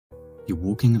You're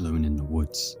walking alone in the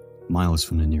woods, miles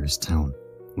from the nearest town,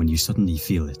 when you suddenly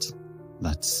feel it,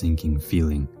 that sinking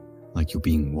feeling, like you're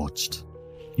being watched.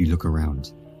 You look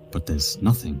around, but there's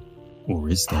nothing. Or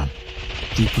is there?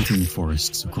 Deep within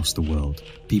forests across the world,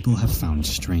 people have found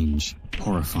strange,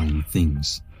 horrifying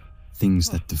things. Things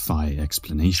that defy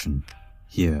explanation.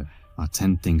 Here are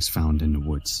 10 things found in the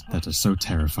woods that are so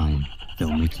terrifying,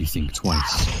 they'll make you think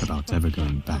twice about ever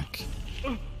going back.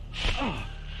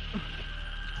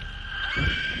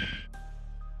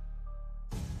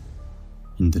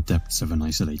 In the depths of an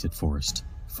isolated forest,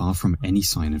 far from any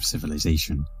sign of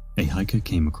civilization, a hiker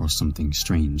came across something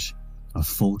strange. A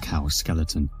full cow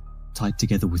skeleton, tied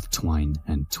together with twine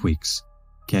and twigs,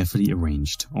 carefully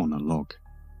arranged on a log.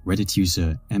 Reddit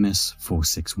user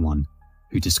MS461,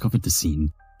 who discovered the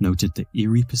scene, noted the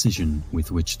eerie precision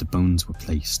with which the bones were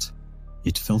placed.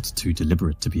 It felt too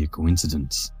deliberate to be a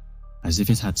coincidence, as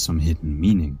if it had some hidden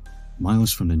meaning.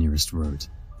 Miles from the nearest road,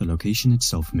 the location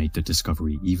itself made the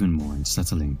discovery even more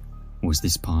unsettling. Was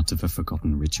this part of a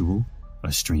forgotten ritual,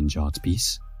 a strange art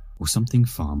piece, or something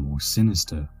far more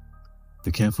sinister?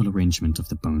 The careful arrangement of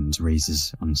the bones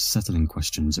raises unsettling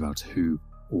questions about who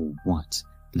or what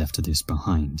left this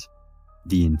behind.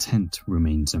 The intent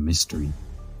remains a mystery,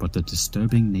 but the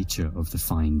disturbing nature of the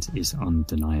find is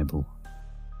undeniable.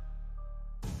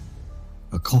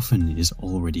 A coffin is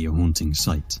already a haunting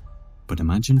sight, but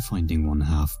imagine finding one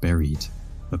half buried,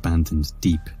 abandoned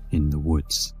deep in the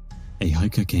woods. A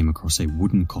hiker came across a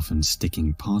wooden coffin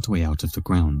sticking partway out of the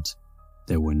ground.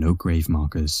 There were no grave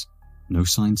markers, no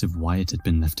signs of why it had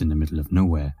been left in the middle of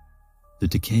nowhere. The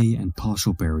decay and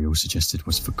partial burial suggested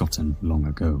was forgotten long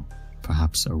ago,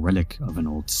 perhaps a relic of an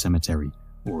old cemetery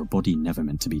or a body never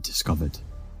meant to be discovered.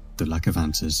 The lack of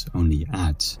answers only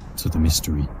adds to the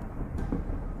mystery.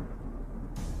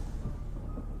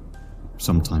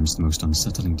 Sometimes the most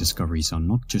unsettling discoveries are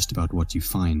not just about what you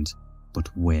find, but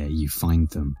where you find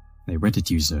them. A Reddit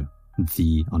user,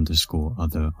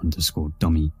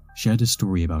 the_other_dummy, shared a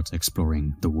story about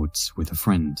exploring the woods with a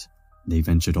friend. They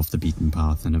ventured off the beaten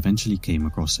path and eventually came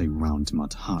across a round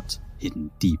mud hut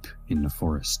hidden deep in the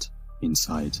forest.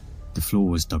 Inside, the floor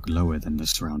was dug lower than the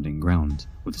surrounding ground,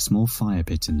 with a small fire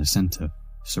pit in the center,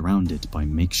 surrounded by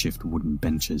makeshift wooden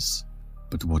benches.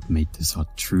 But what made this hut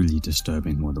truly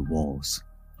disturbing were the walls.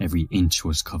 Every inch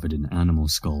was covered in animal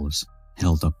skulls,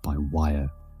 held up by wire.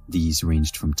 These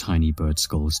ranged from tiny bird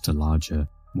skulls to larger,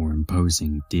 more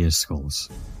imposing deer skulls,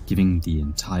 giving the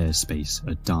entire space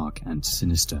a dark and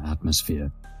sinister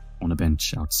atmosphere. On a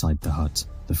bench outside the hut,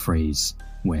 the phrase,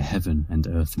 "where heaven and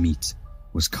earth meet,"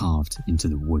 was carved into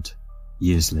the wood.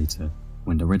 Years later,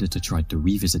 when the Redditor tried to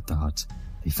revisit the hut,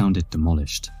 they found it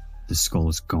demolished, the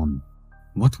skulls gone.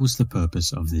 What was the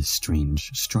purpose of this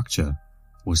strange structure?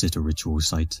 Was it a ritual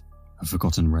site, a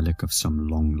forgotten relic of some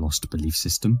long-lost belief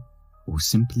system? Or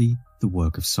simply the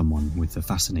work of someone with a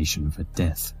fascination for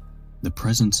death? The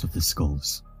presence of the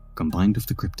skulls, combined with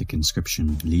the cryptic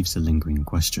inscription, leaves a lingering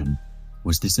question.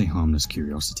 Was this a harmless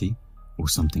curiosity, or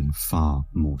something far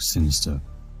more sinister?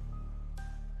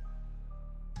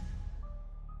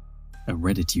 A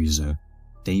Reddit user,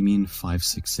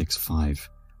 Damien5665,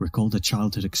 recalled a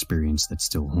childhood experience that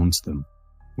still haunts them.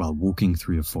 While walking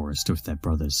through a forest with their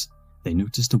brothers, they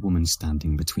noticed a woman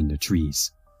standing between the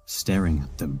trees, staring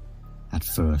at them. At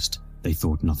first, they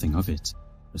thought nothing of it,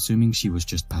 assuming she was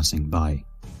just passing by,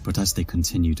 but as they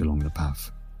continued along the path,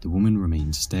 the woman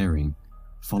remained staring,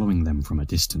 following them from a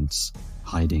distance,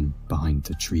 hiding behind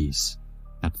the trees.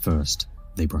 At first,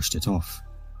 they brushed it off,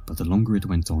 but the longer it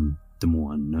went on, the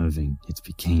more unnerving it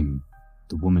became.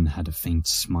 The woman had a faint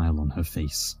smile on her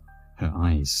face, her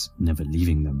eyes never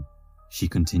leaving them. She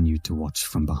continued to watch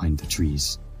from behind the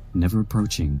trees, never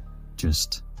approaching,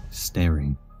 just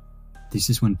staring. This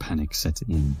is when panic set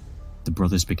in. The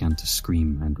brothers began to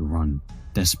scream and run,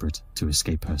 desperate to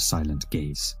escape her silent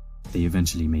gaze. They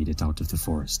eventually made it out of the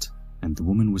forest, and the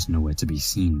woman was nowhere to be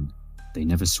seen. They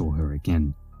never saw her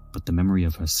again, but the memory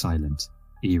of her silent,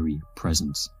 eerie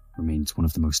presence remains one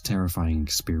of the most terrifying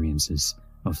experiences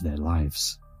of their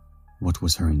lives. What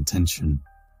was her intention?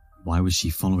 Why was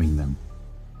she following them?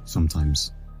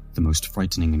 Sometimes, the most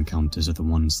frightening encounters are the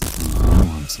ones that leave no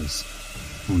answers,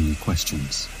 only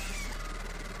questions.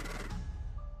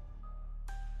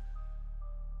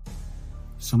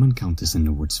 Some encounters in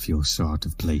the woods feel so out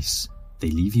of place, they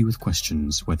leave you with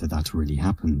questions whether that really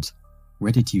happened.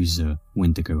 Reddit user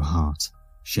Wendigo Heart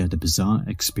shared a bizarre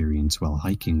experience while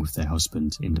hiking with their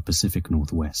husband in the Pacific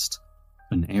Northwest,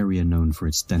 an area known for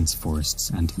its dense forests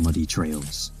and muddy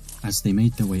trails. As they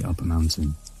made their way up a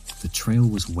mountain, the trail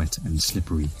was wet and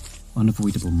slippery,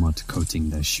 unavoidable mud coating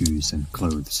their shoes and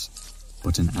clothes.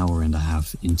 But an hour and a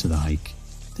half into the hike,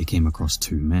 they came across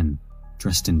two men,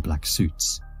 dressed in black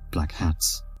suits, black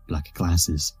hats, black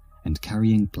glasses, and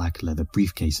carrying black leather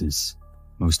briefcases.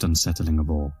 Most unsettling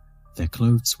of all, their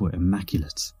clothes were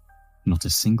immaculate. Not a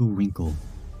single wrinkle,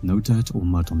 no dirt or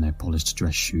mud on their polished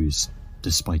dress shoes,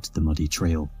 despite the muddy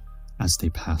trail. As they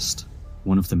passed,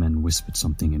 one of the men whispered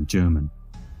something in German.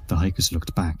 The hikers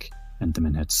looked back, and the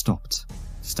men had stopped,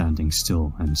 standing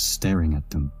still and staring at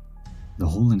them. The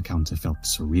whole encounter felt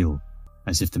surreal,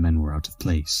 as if the men were out of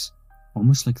place,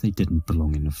 almost like they didn't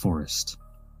belong in the forest.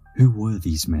 Who were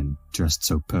these men, dressed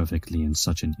so perfectly in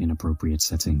such an inappropriate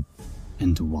setting?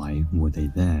 And why were they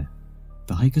there?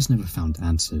 The hikers never found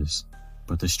answers,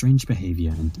 but the strange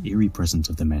behavior and eerie presence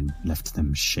of the men left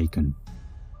them shaken.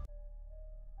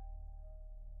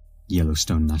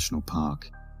 Yellowstone National Park,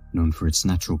 known for its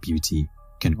natural beauty,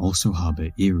 can also harbor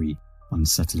eerie,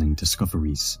 unsettling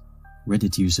discoveries.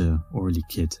 Reddit user Orly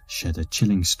Kid shared a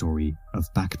chilling story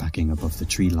of backpacking above the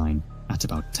tree line at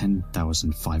about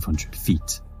 10,500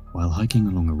 feet. While hiking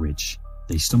along a ridge,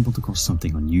 they stumbled across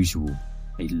something unusual,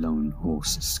 a lone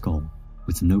horse skull,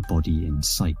 with no body in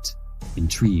sight.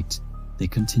 Intrigued, they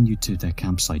continued to their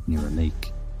campsite near a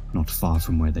lake, not far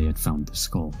from where they had found the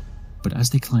skull. But as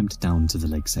they climbed down to the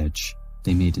lake's edge,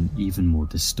 they made an even more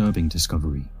disturbing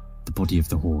discovery. The body of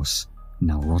the horse,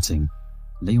 now rotting,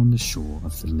 lay on the shore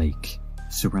of the lake.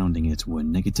 Surrounding it were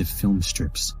negative film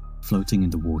strips floating in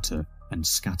the water and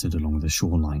scattered along the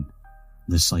shoreline.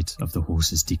 The sight of the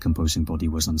horse's decomposing body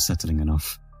was unsettling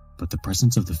enough, but the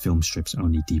presence of the film strips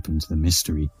only deepened the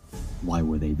mystery. Why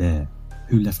were they there?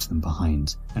 Who left them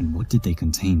behind? And what did they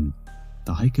contain?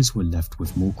 The hikers were left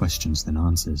with more questions than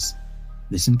answers.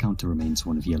 This encounter remains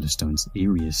one of Yellowstone's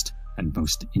eeriest and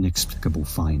most inexplicable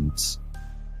finds.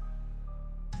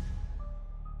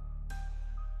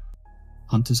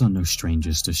 Hunters are no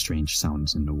strangers to strange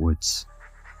sounds in the woods.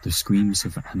 The screams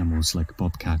of animals like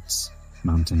bobcats,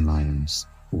 mountain lions,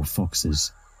 or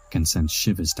foxes can send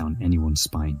shivers down anyone's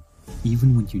spine,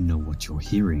 even when you know what you're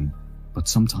hearing. But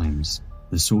sometimes,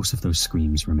 the source of those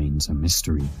screams remains a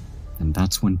mystery, and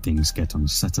that's when things get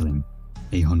unsettling.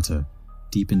 A hunter,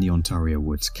 deep in the Ontario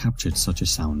woods, captured such a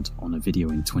sound on a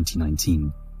video in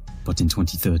 2019. But in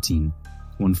 2013,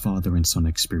 one father and son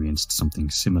experienced something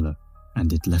similar,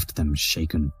 and it left them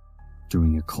shaken.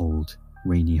 During a cold,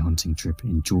 rainy hunting trip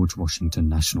in George Washington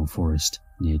National Forest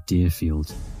near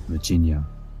Deerfield, Virginia,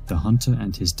 the hunter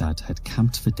and his dad had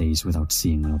camped for days without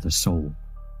seeing another soul.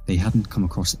 They hadn't come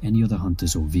across any other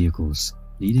hunters or vehicles,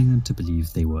 leading them to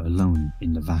believe they were alone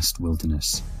in the vast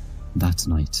wilderness. That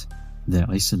night, their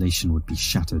isolation would be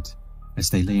shattered. As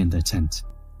they lay in their tent,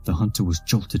 the hunter was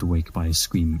jolted awake by a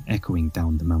scream echoing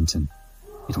down the mountain.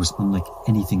 It was unlike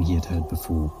anything he had heard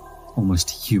before, almost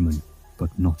human,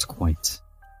 but not quite.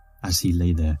 As he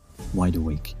lay there, wide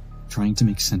awake, trying to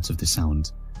make sense of the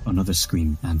sound, another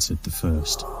scream answered the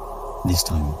first. This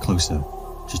time closer,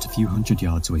 just a few hundred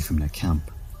yards away from their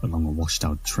camp, along a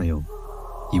washed-out trail.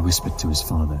 He whispered to his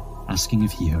father, asking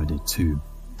if he heard it too.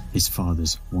 His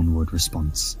father's one-word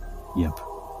response, "Yep,"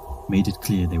 made it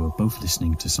clear they were both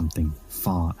listening to something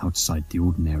far outside the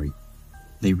ordinary.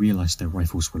 They realized their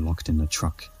rifles were locked in the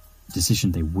truck, a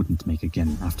decision they wouldn't make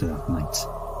again after that night.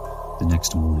 The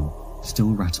next morning,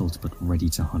 still rattled but ready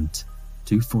to hunt,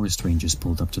 two forest rangers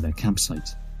pulled up to their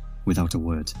campsite. Without a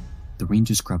word, the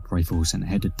rangers grabbed rifles and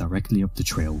headed directly up the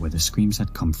trail where the screams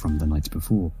had come from the night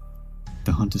before.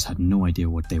 The hunters had no idea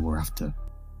what they were after,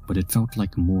 but it felt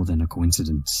like more than a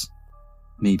coincidence.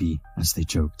 Maybe, as they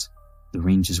joked, the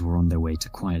rangers were on their way to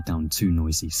quiet down two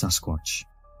noisy Sasquatch.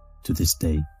 To this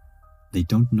day, they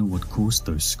don't know what caused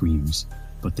those screams,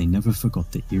 but they never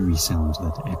forgot the eerie sound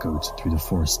that echoed through the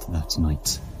forest that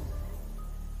night.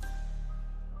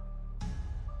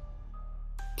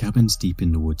 Cabins deep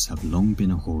in the woods have long been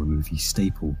a horror movie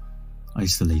staple,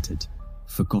 isolated,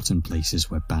 forgotten places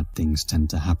where bad things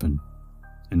tend to happen.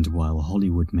 And while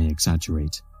Hollywood may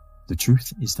exaggerate, the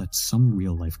truth is that some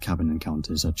real-life cabin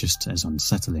encounters are just as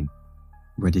unsettling.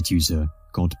 Reddit user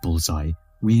God Bullseye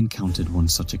re-encountered one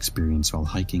such experience while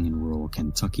hiking in rural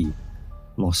Kentucky.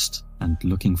 Lost and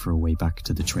looking for a way back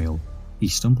to the trail, he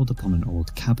stumbled upon an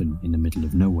old cabin in the middle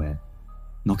of nowhere.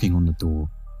 Knocking on the door,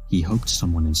 he hoped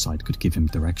someone inside could give him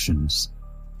directions.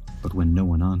 But when no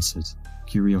one answered,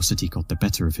 curiosity got the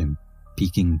better of him.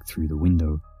 Peeking through the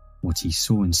window, what he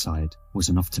saw inside was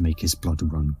enough to make his blood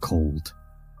run cold.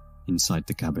 Inside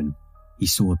the cabin, he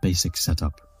saw a basic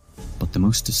setup, but the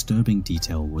most disturbing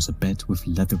detail was a bed with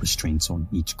leather restraints on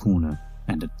each corner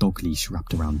and a dog leash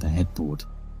wrapped around the headboard.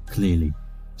 Clearly,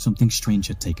 something strange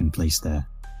had taken place there.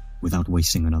 Without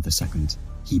wasting another second,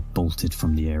 he bolted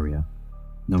from the area.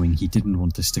 knowing he didn't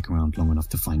want to stick around long enough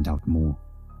to find out more.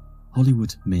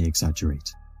 Hollywood may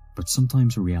exaggerate, but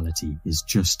sometimes reality is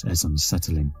just as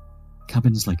unsettling.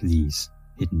 Cabins like these,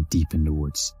 hidden deep in the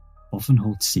woods, often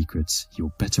hold secrets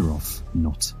you're better off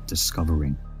not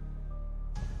discovering.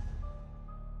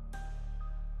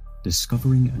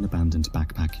 Discovering an abandoned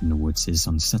backpack in the woods is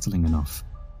unsettling enough,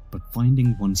 but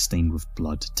finding one stained with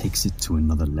blood takes it to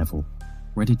another level.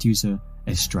 Reddit user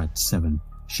Estrad7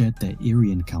 shared their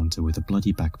eerie encounter with a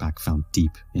bloody backpack found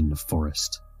deep in the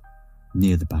forest.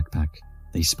 Near the backpack,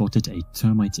 they spotted a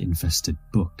termite-infested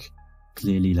book,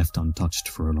 clearly left untouched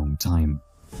for a long time.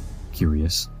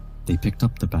 Curious, they picked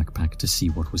up the backpack to see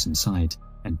what was inside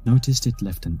and noticed it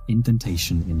left an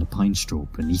indentation in the pine straw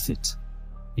beneath it.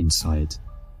 Inside,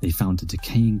 they found a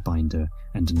decaying binder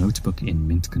and a notebook in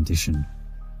mint condition.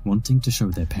 Wanting to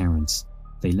show their parents,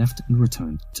 they left and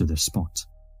returned to the spot.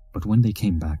 But when they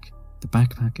came back, the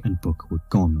backpack and book were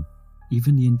gone.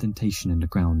 Even the indentation in the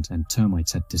ground and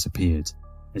termites had disappeared,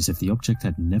 as if the object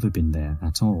had never been there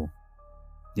at all.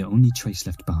 The only trace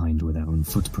left behind were their own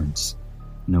footprints.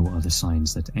 No other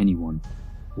signs that anyone,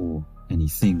 or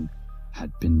anything,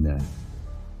 had been there.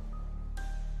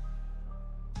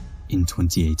 In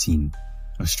 2018,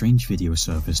 a strange video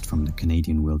surfaced from the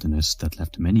Canadian wilderness that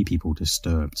left many people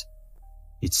disturbed.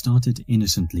 It started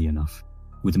innocently enough,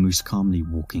 with a moose calmly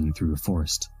walking through a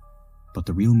forest, but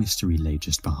the real mystery lay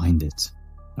just behind it.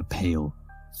 A pale,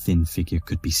 thin figure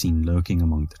could be seen lurking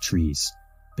among the trees,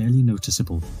 barely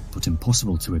noticeable but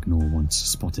impossible to ignore once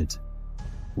spotted.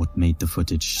 What made the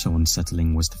footage so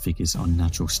unsettling was the figure's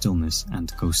unnatural stillness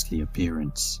and ghostly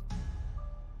appearance.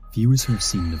 Viewers who have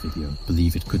seen the video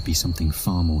believe it could be something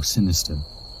far more sinister.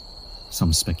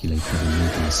 Some speculate that it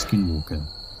may be a skinwalker,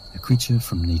 a creature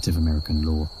from Native American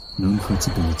lore known for its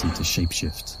ability to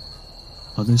shapeshift.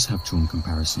 Others have drawn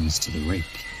comparisons to the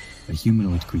rake, a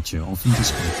humanoid creature often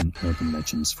described in urban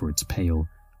legends for its pale,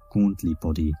 gauntly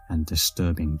body and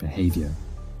disturbing behavior.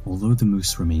 Although the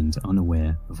moose remained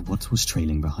unaware of what was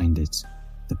trailing behind it,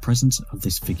 the presence of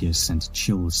this figure sent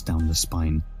chills down the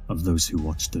spine of those who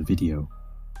watched the video.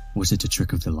 Was it a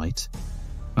trick of the light?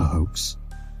 A hoax?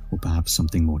 Or perhaps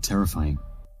something more terrifying?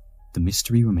 The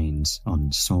mystery remains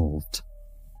unsolved.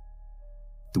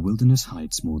 The wilderness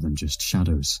hides more than just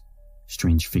shadows.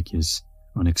 Strange figures,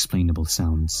 unexplainable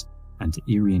sounds, and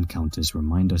eerie encounters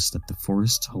remind us that the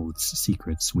forest holds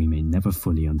secrets we may never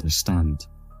fully understand.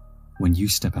 When you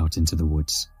step out into the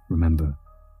woods, remember,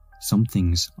 some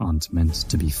things aren't meant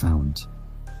to be found.